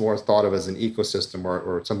more, and it's more thought of as an ecosystem,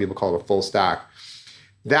 or some people call it a full stack.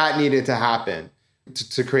 That needed to happen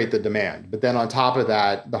to create the demand. But then on top of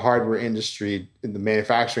that, the hardware industry, the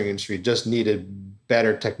manufacturing industry just needed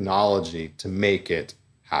better technology to make it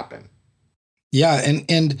happen. Yeah,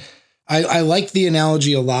 and I like the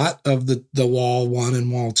analogy a lot of the wall 1 and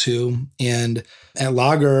wall 2. And at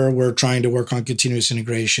Lager, we're trying to work on continuous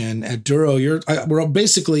integration. At Duro,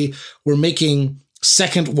 we're making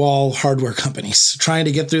second wall hardware companies, trying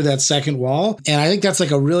to get through that second wall. And I think that's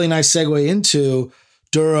like a really nice segue into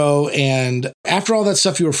Duro. And after all that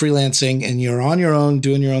stuff, you were freelancing and you're on your own,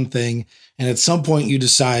 doing your own thing. And at some point you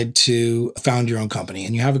decide to found your own company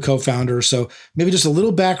and you have a co-founder. So maybe just a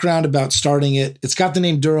little background about starting it. It's got the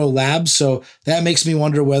name Duro Labs. So that makes me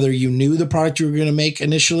wonder whether you knew the product you were going to make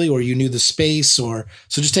initially, or you knew the space, so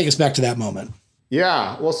just take us back to that moment.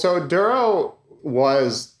 Yeah. Well, so Duro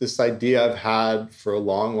was this idea I've had for a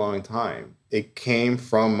long, long time. It came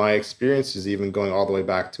from my experiences, even going all the way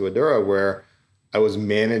back to Adura, where I was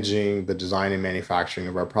managing the design and manufacturing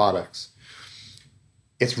of our products.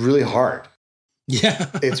 It's really hard. Yeah.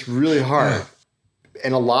 It's really hard. Yeah.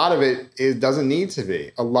 And a lot of it doesn't need to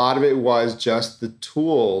be. A lot of it was just the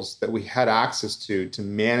tools that we had access to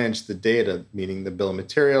manage the data, meaning the bill of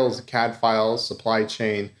materials, the CAD files, supply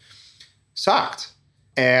chain, sucked.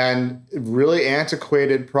 And really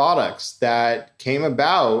antiquated products that came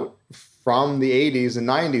about from the 80s and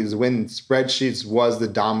 90s when spreadsheets was the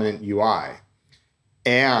dominant UI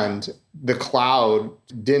and the cloud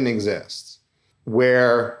didn't exist,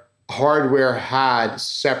 where hardware had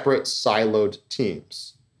separate siloed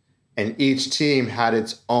teams and each team had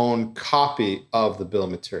its own copy of the bill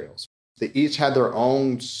of materials. They each had their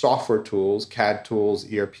own software tools, CAD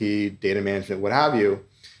tools, ERP, data management, what have you,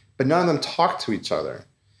 but none of them talked to each other.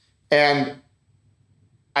 And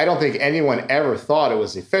I don't think anyone ever thought it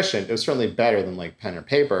was efficient. It was certainly better than like pen or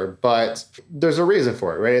paper, but there's a reason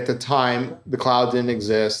for it, right? At the time, the cloud didn't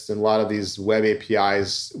exist and a lot of these web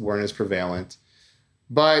APIs weren't as prevalent.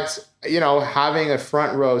 But, having a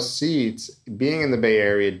front row seat, being in the Bay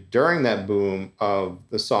Area during that boom of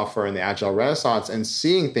the software and the agile renaissance and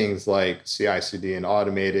seeing things like CI/CD and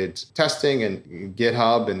automated testing and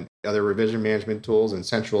GitHub and other revision management tools and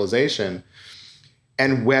centralization,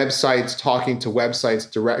 and websites talking to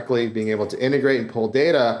websites directly, being able to integrate and pull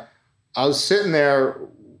data, I was sitting there,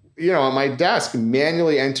 at my desk,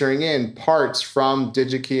 manually entering in parts from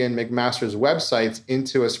DigiKey and McMaster's websites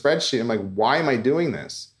into a spreadsheet. I'm like, why am I doing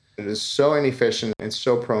this? It is so inefficient and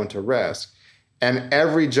so prone to risk. And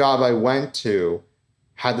every job I went to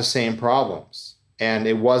had the same problems. And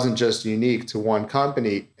it wasn't just unique to one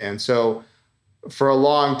company. And so for a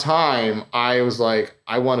long time, I was like,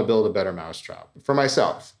 I want to build a better mousetrap for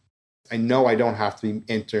myself. I know I don't have to be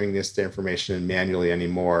entering this information in manually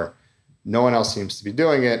anymore. No one else seems to be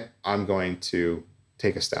doing it. I'm going to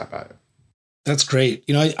take a stab at it. That's great.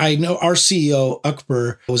 I know our CEO,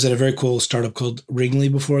 Akbar, was at a very cool startup called Wrigley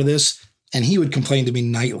before this. And he would complain to me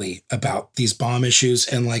nightly about these bomb issues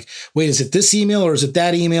and like, wait, is it this email or is it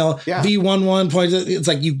that email? Yeah. V11 point. It's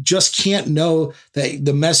like, you just can't know that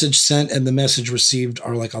the message sent and the message received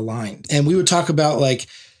are like aligned. And we would talk about like,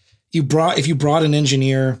 if you brought an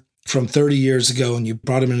engineer from 30 years ago and you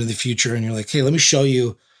brought him into the future and you're like, hey, let me show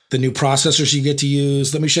you the new processors you get to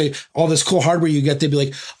use. Let me show you all this cool hardware you get. They'd be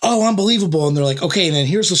like, oh, unbelievable. And they're like, okay, and then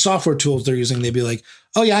here's the software tools they're using. They'd be like,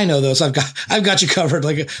 oh yeah, I know those. I've got you covered.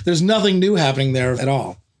 Like there's nothing new happening there at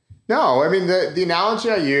all. No, I mean, the analogy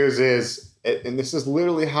I use is, and this is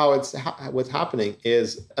literally how what's happening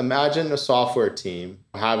is, imagine a software team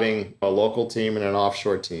having a local team and an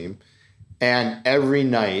offshore team. And every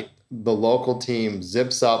night the local team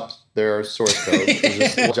zips up their source code,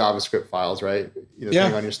 just JavaScript files, right?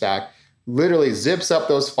 Depending on your stack, literally zips up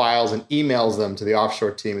those files and emails them to the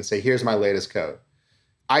offshore team and say, here's my latest code.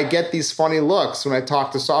 I get these funny looks when I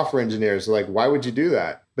talk to software engineers. They're like, why would you do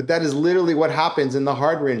that? But that is literally what happens in the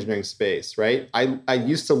hardware engineering space, right? I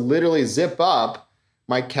used to literally zip up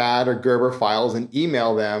my CAD or Gerber files and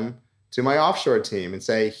email them to my offshore team and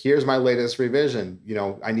say, here's my latest revision.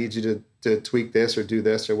 I need you to tweak this or do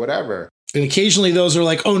this or whatever. And occasionally those are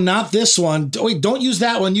like, oh, not this one. Oh, wait, don't use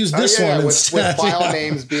that one. Use this one instead. With file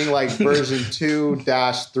names being like version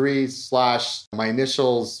 2-3/ my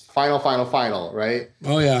initials, final, right?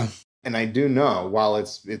 Oh, yeah. And I do know while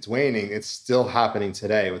it's waning, it's still happening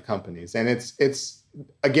today with companies. And it's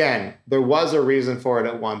again, there was a reason for it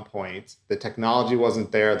at one point. The technology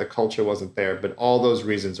wasn't there. The culture wasn't there. But all those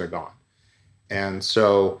reasons are gone. And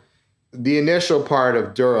so the initial part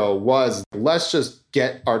of Duro was, let's just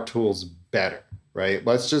get our tools better, right?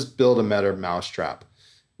 Let's just build a better mousetrap.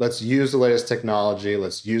 Let's use the latest technology.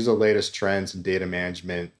 Let's use the latest trends in data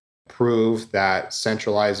management. Prove that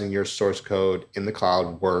centralizing your source code in the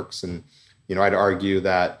cloud works. And, I'd argue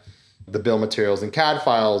that the bill of materials and CAD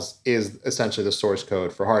files is essentially the source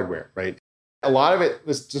code for hardware, right? A lot of it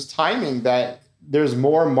was just timing that there's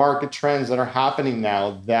more market trends that are happening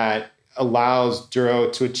now that allows Duro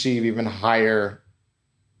to achieve even higher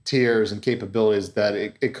tiers and capabilities that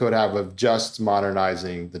it could have of just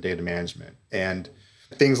modernizing the data management. And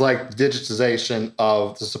things like digitization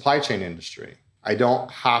of the supply chain industry. I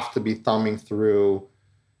don't have to be thumbing through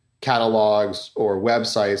catalogs or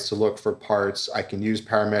websites to look for parts. I can use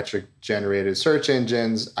parametric generated search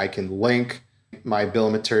engines. I can link my bill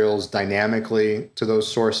of materials dynamically to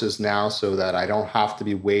those sources now so that I don't have to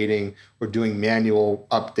be waiting or doing manual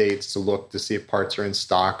updates to look to see if parts are in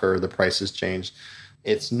stock or the price has changed.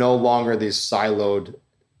 It's no longer these siloed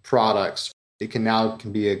products. It can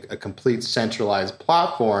be a complete centralized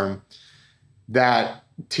platform that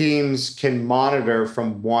teams can monitor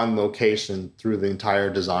from one location through the entire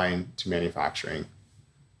design to manufacturing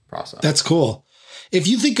process. That's cool. If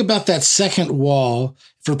you think about that second wall,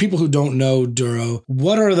 for people who don't know Duro,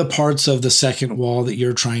 what are the parts of the second wall that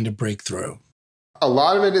you're trying to break through? A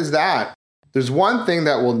lot of it is that. There's one thing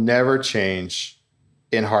that will never change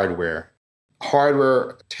in hardware.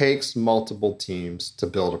 Hardware takes multiple teams to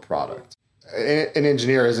build a product. An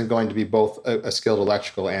engineer isn't going to be both a skilled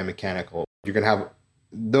electrical and mechanical. You're going to have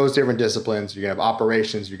those different disciplines. You're going to have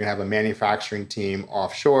operations. You're going to have a manufacturing team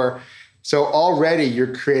offshore. So already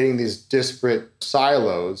you're creating these disparate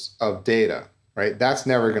silos of data, right? That's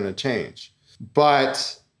never going to change.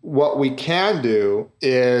 But what we can do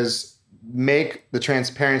is make the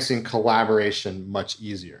transparency and collaboration much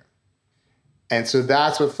easier. And so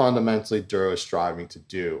that's what fundamentally Duro is striving to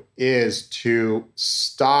do, is to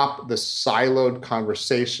stop the siloed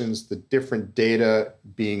conversations, the different data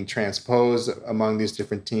being transposed among these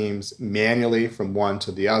different teams manually from one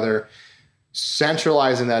to the other,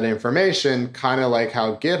 centralizing that information, kind of like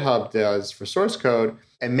how GitHub does for source code,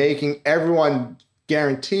 and making everyone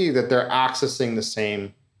guarantee that they're accessing the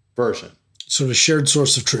same version. Sort of a shared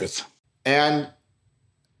source of truth. And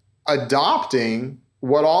adopting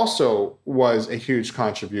what also was a huge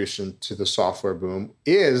contribution to the software boom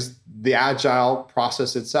is the agile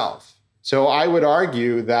process itself. So I would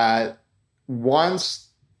argue that once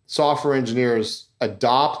software engineers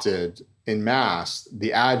adopted en masse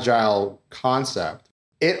the agile concept,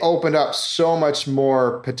 it opened up so much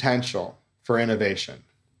more potential for innovation,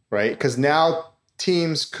 right? Because now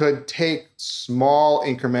teams could take small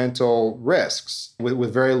incremental risks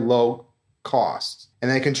with very low cost. And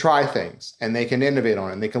they can try things and they can innovate on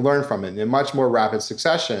it and they can learn from it in much more rapid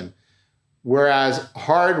succession. Whereas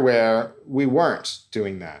hardware, we weren't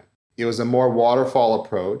doing that. It was a more waterfall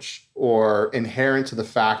approach, or inherent to the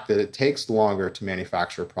fact that it takes longer to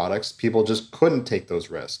manufacture products. People just couldn't take those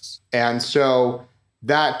risks. And so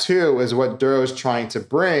that too is what Duro is trying to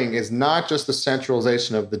bring, is not just the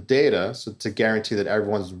centralization of the data, so to guarantee that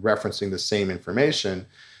everyone's referencing the same information,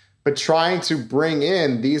 but trying to bring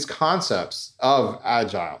in these concepts of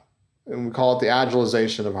agile. And we call it the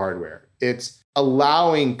agilization of hardware. It's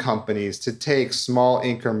allowing companies to take small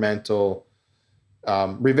incremental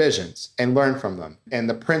revisions and learn from them, and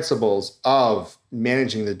the principles of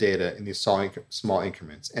managing the data in these small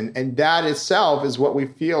increments. And that itself is what we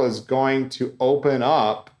feel is going to open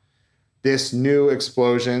up this new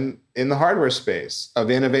explosion in the hardware space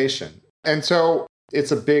of innovation. And so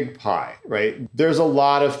it's a big pie, right? There's a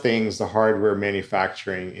lot of things the hardware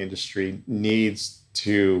manufacturing industry needs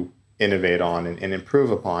to innovate on and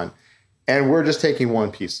improve upon. And we're just taking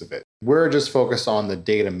one piece of it. We're just focused on the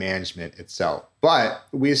data management itself. But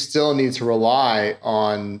we still need to rely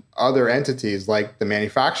on other entities like the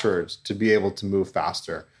manufacturers to be able to move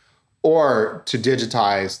faster or to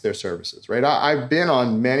digitize their services, right? I've been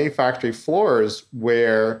on many factory floors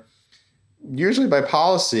where usually by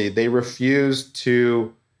policy, they refuse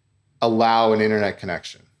to allow an internet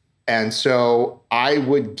connection. And so I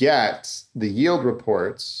would get the yield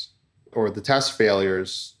reports or the test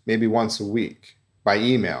failures maybe once a week by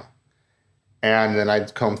email. And then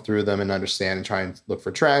I'd comb through them and understand and try and look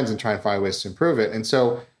for trends and try and find ways to improve it. And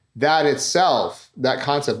so that itself, that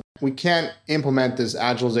concept, we can't implement this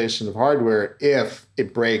agilization of hardware if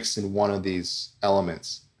it breaks in one of these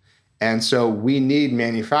elements. And so we need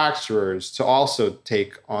manufacturers to also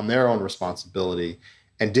take on their own responsibility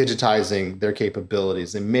and digitizing their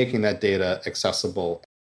capabilities and making that data accessible.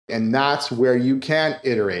 And that's where you can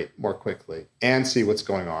iterate more quickly and see what's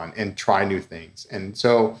going on and try new things. And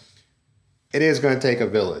so it is going to take a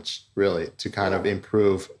village, really, to kind of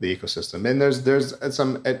improve the ecosystem. And there's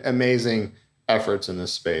some amazing efforts in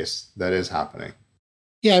this space that is happening.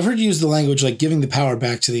 Yeah, I've heard you use the language like giving the power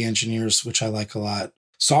back to the engineers, which I like a lot.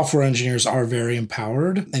 Software engineers are very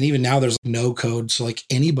empowered. And even now there's no code. So like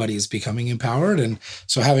anybody's becoming empowered. And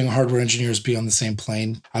so having hardware engineers be on the same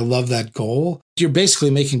plane, I love that goal. You're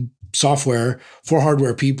basically making software for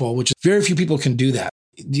hardware people, which very few people can do that.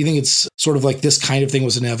 Do you think it's sort of like this kind of thing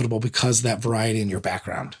was inevitable because of that variety in your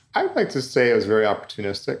background? I'd like to say it was very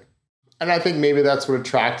opportunistic. And I think maybe that's what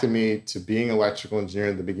attracted me to being an electrical engineer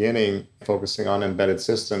in the beginning, focusing on embedded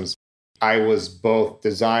systems. I was both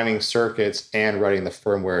designing circuits and writing the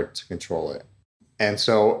firmware to control it. And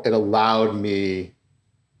so it allowed me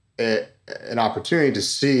an opportunity to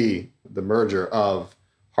see the merger of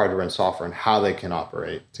hardware and software and how they can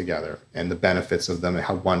operate together and the benefits of them and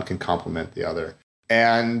how one can complement the other.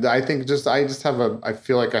 And I think I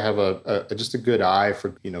feel like I have a good eye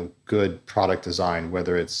for, good product design,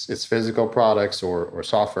 whether it's physical products or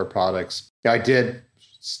software products. I did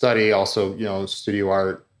study also, studio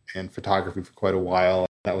art and photography for quite a while.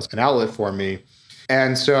 That was an outlet for me.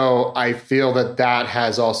 And so I feel that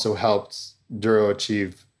has also helped Duro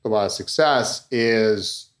achieve a lot of success.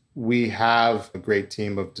 Is we have a great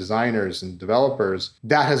team of designers and developers.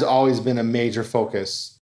 That has always been a major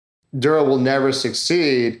focus. Duro will never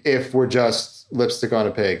succeed if we're just lipstick on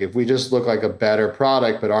a pig, if we just look like a better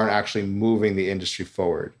product but aren't actually moving the industry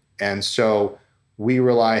forward. And so we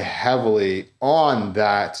rely heavily on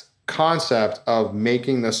that concept of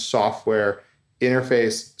making the software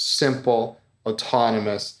interface simple,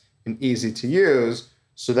 autonomous, and easy to use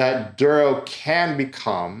so that Duro can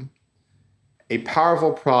become a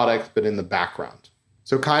powerful product, but in the background.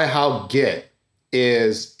 So kind of how Git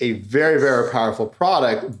is a very, very powerful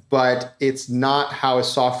product, but it's not how a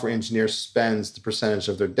software engineer spends the percentage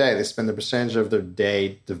of their day. They spend the percentage of their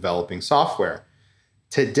day developing software.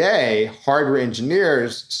 Today, hardware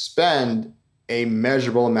engineers spend a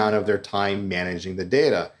measurable amount of their time managing the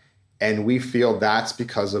data. And we feel that's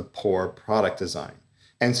because of poor product design.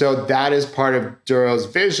 And so that is part of Duro's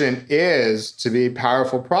vision, is to be a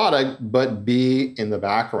powerful product, but be in the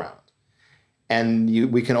background.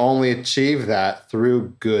 And we can only achieve that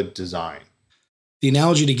through good design. The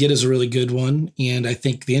analogy to Git is a really good one. And I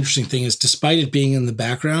think the interesting thing is, despite it being in the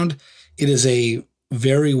background, it is a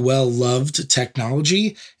very well-loved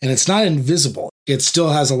technology, and it's not invisible. It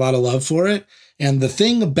still has a lot of love for it. And the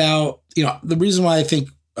thing about, the reason why I think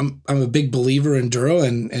I'm a big believer in Duro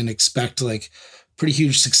and expect like pretty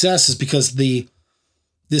huge success is because the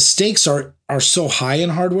stakes are so high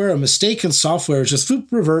in hardware. A mistake in software is just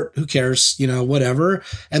revert, who cares, whatever.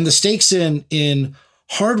 And the stakes in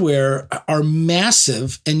hardware are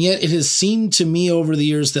massive. And yet it has seemed to me over the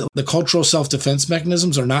years that the cultural self-defense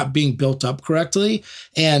mechanisms are not being built up correctly.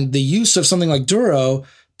 And the use of something like Duro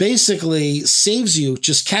basically saves you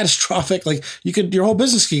just catastrophic. Like your whole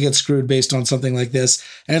business could get screwed based on something like this.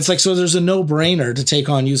 And it's like, so there's a no-brainer to take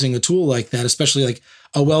on using a tool like that, especially like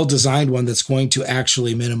a well-designed one that's going to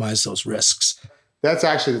actually minimize those risks. That's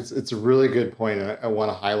actually, it's a really good point. I want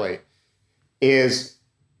to highlight is,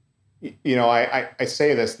 I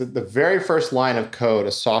say this, that the very first line of code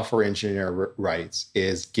a software engineer writes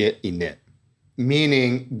is git init,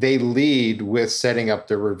 meaning they lead with setting up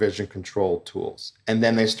their revision control tools, and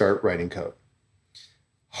then they start writing code.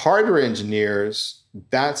 Hardware engineers,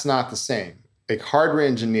 that's not the same. Like hardware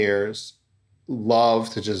engineers love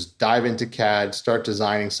to just dive into CAD, start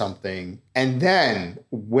designing something, and then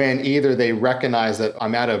when either they recognize that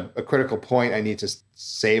I'm at a critical point, I need to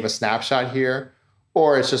save a snapshot here,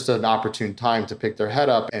 or it's just an opportune time to pick their head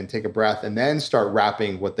up and take a breath and then start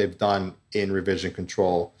wrapping what they've done in revision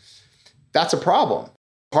control. That's a problem.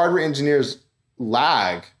 Hardware engineers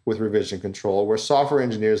lag with revision control where software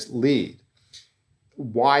engineers lead.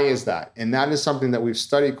 Why is that? And that is something that we've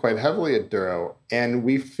studied quite heavily at Duro, and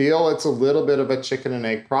we feel it's a little bit of a chicken and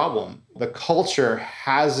egg problem. The culture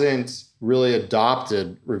hasn't really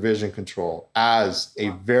adopted revision control as a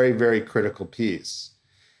very, very critical piece.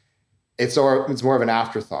 It's more of an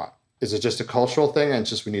afterthought. Is it just a cultural thing and it's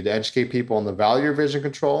just we need to educate people on the value of revision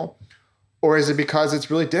control? Or is it because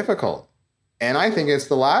it's really difficult? And I think it's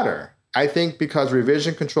the latter. I think because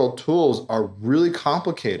revision control tools are really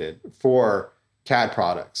complicated for CAD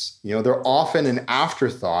products. They're often an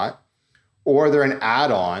afterthought or they're an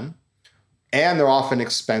add-on, and they're often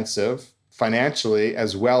expensive financially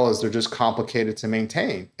as well as they're just complicated to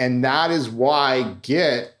maintain. And that is why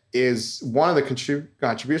Git is one of the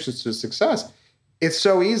contributions to success. It's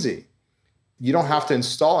so easy. You don't have to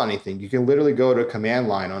install anything. You can literally go to a command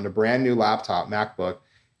line on a brand new laptop, MacBook,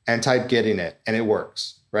 and type git init, and it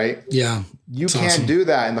works, right? Yeah. You can't do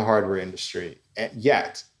that in the hardware industry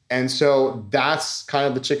yet. And so that's kind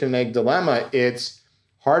of the chicken and egg dilemma. It's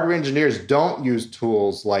hardware engineers don't use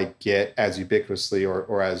tools like Git as ubiquitously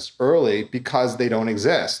or as early because they don't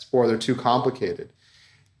exist or they're too complicated.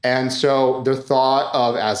 And so they're thought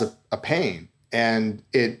of as a pain. And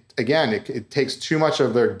it takes too much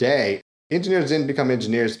of their day. Engineers didn't become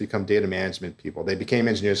engineers to become data management people. They became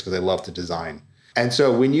engineers because they love to design. And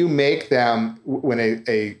so when you make them, when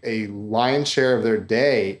a lion's share of their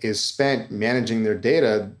day is spent managing their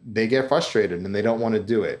data, they get frustrated and they don't want to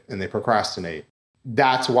do it and they procrastinate.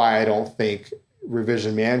 That's why I don't think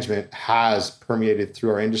revision management has permeated through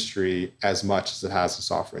our industry as much as it has the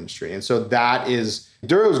software industry. And so that is,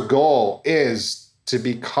 Duro's goal is to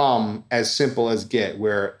become as simple as Git,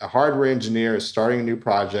 where a hardware engineer is starting a new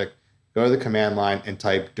project, go to the command line and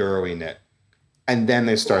type Duro init, and then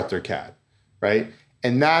they start their CAD, right?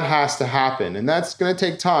 And that has to happen, and that's going to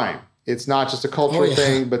take time. It's not just a cultural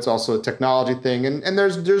thing, but it's also a technology thing, and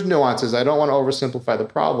there's nuances. I don't want to oversimplify the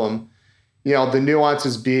problem. The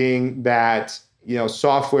nuances being that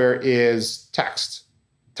software is text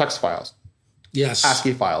files, yes,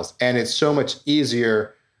 ASCII files, and it's so much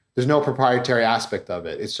easier. There's no proprietary aspect of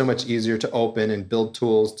it. It's so much easier to open and build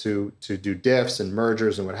tools to do diffs and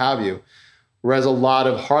mergers and what have you. Whereas a lot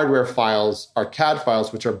of hardware files are CAD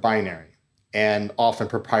files, which are binary and often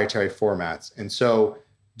proprietary formats. And so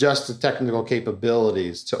just the technical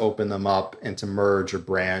capabilities to open them up and to merge or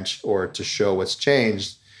branch or to show what's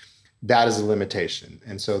changed, that is a limitation.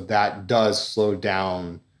 And so that does slow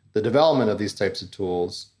down the development of these types of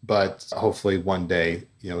tools, but hopefully one day,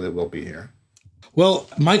 it will be here. Well,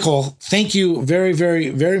 Michael, thank you very, very,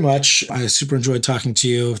 very much. I super enjoyed talking to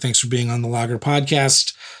you. Thanks for being on the Logger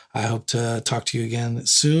podcast. I hope to talk to you again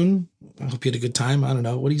soon. I hope you had a good time. I don't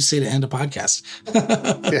know. What do you say to end a podcast?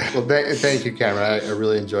 Yeah, well, thank you, Cameron. I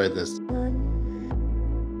really enjoyed this.